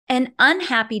An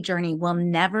unhappy journey will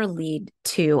never lead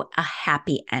to a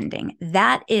happy ending.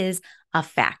 That is a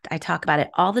fact. I talk about it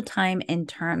all the time in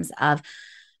terms of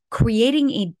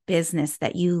creating a business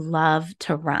that you love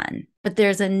to run. But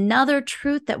there's another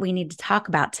truth that we need to talk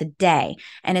about today,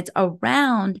 and it's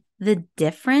around the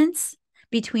difference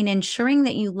between ensuring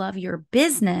that you love your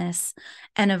business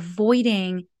and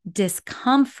avoiding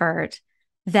discomfort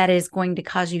that is going to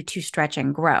cause you to stretch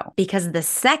and grow. Because the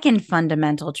second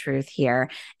fundamental truth here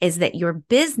is that your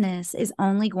business is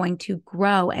only going to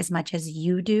grow as much as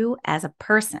you do as a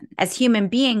person. As human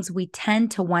beings, we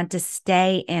tend to want to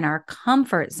stay in our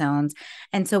comfort zones.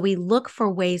 And so we look for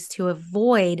ways to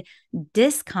avoid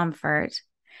discomfort.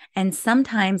 And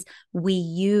sometimes we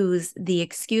use the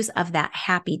excuse of that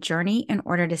happy journey in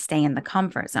order to stay in the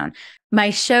comfort zone. My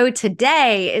show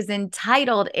today is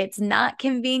entitled, It's Not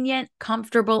Convenient,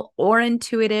 Comfortable, or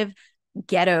Intuitive.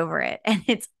 Get over it. And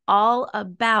it's all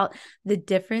about the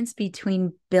difference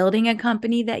between building a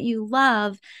company that you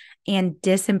love and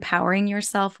disempowering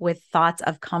yourself with thoughts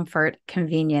of comfort,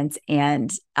 convenience,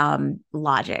 and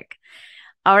logic.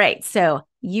 All right. So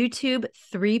YouTube,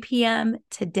 3 p.m.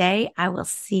 today. I will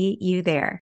see you there.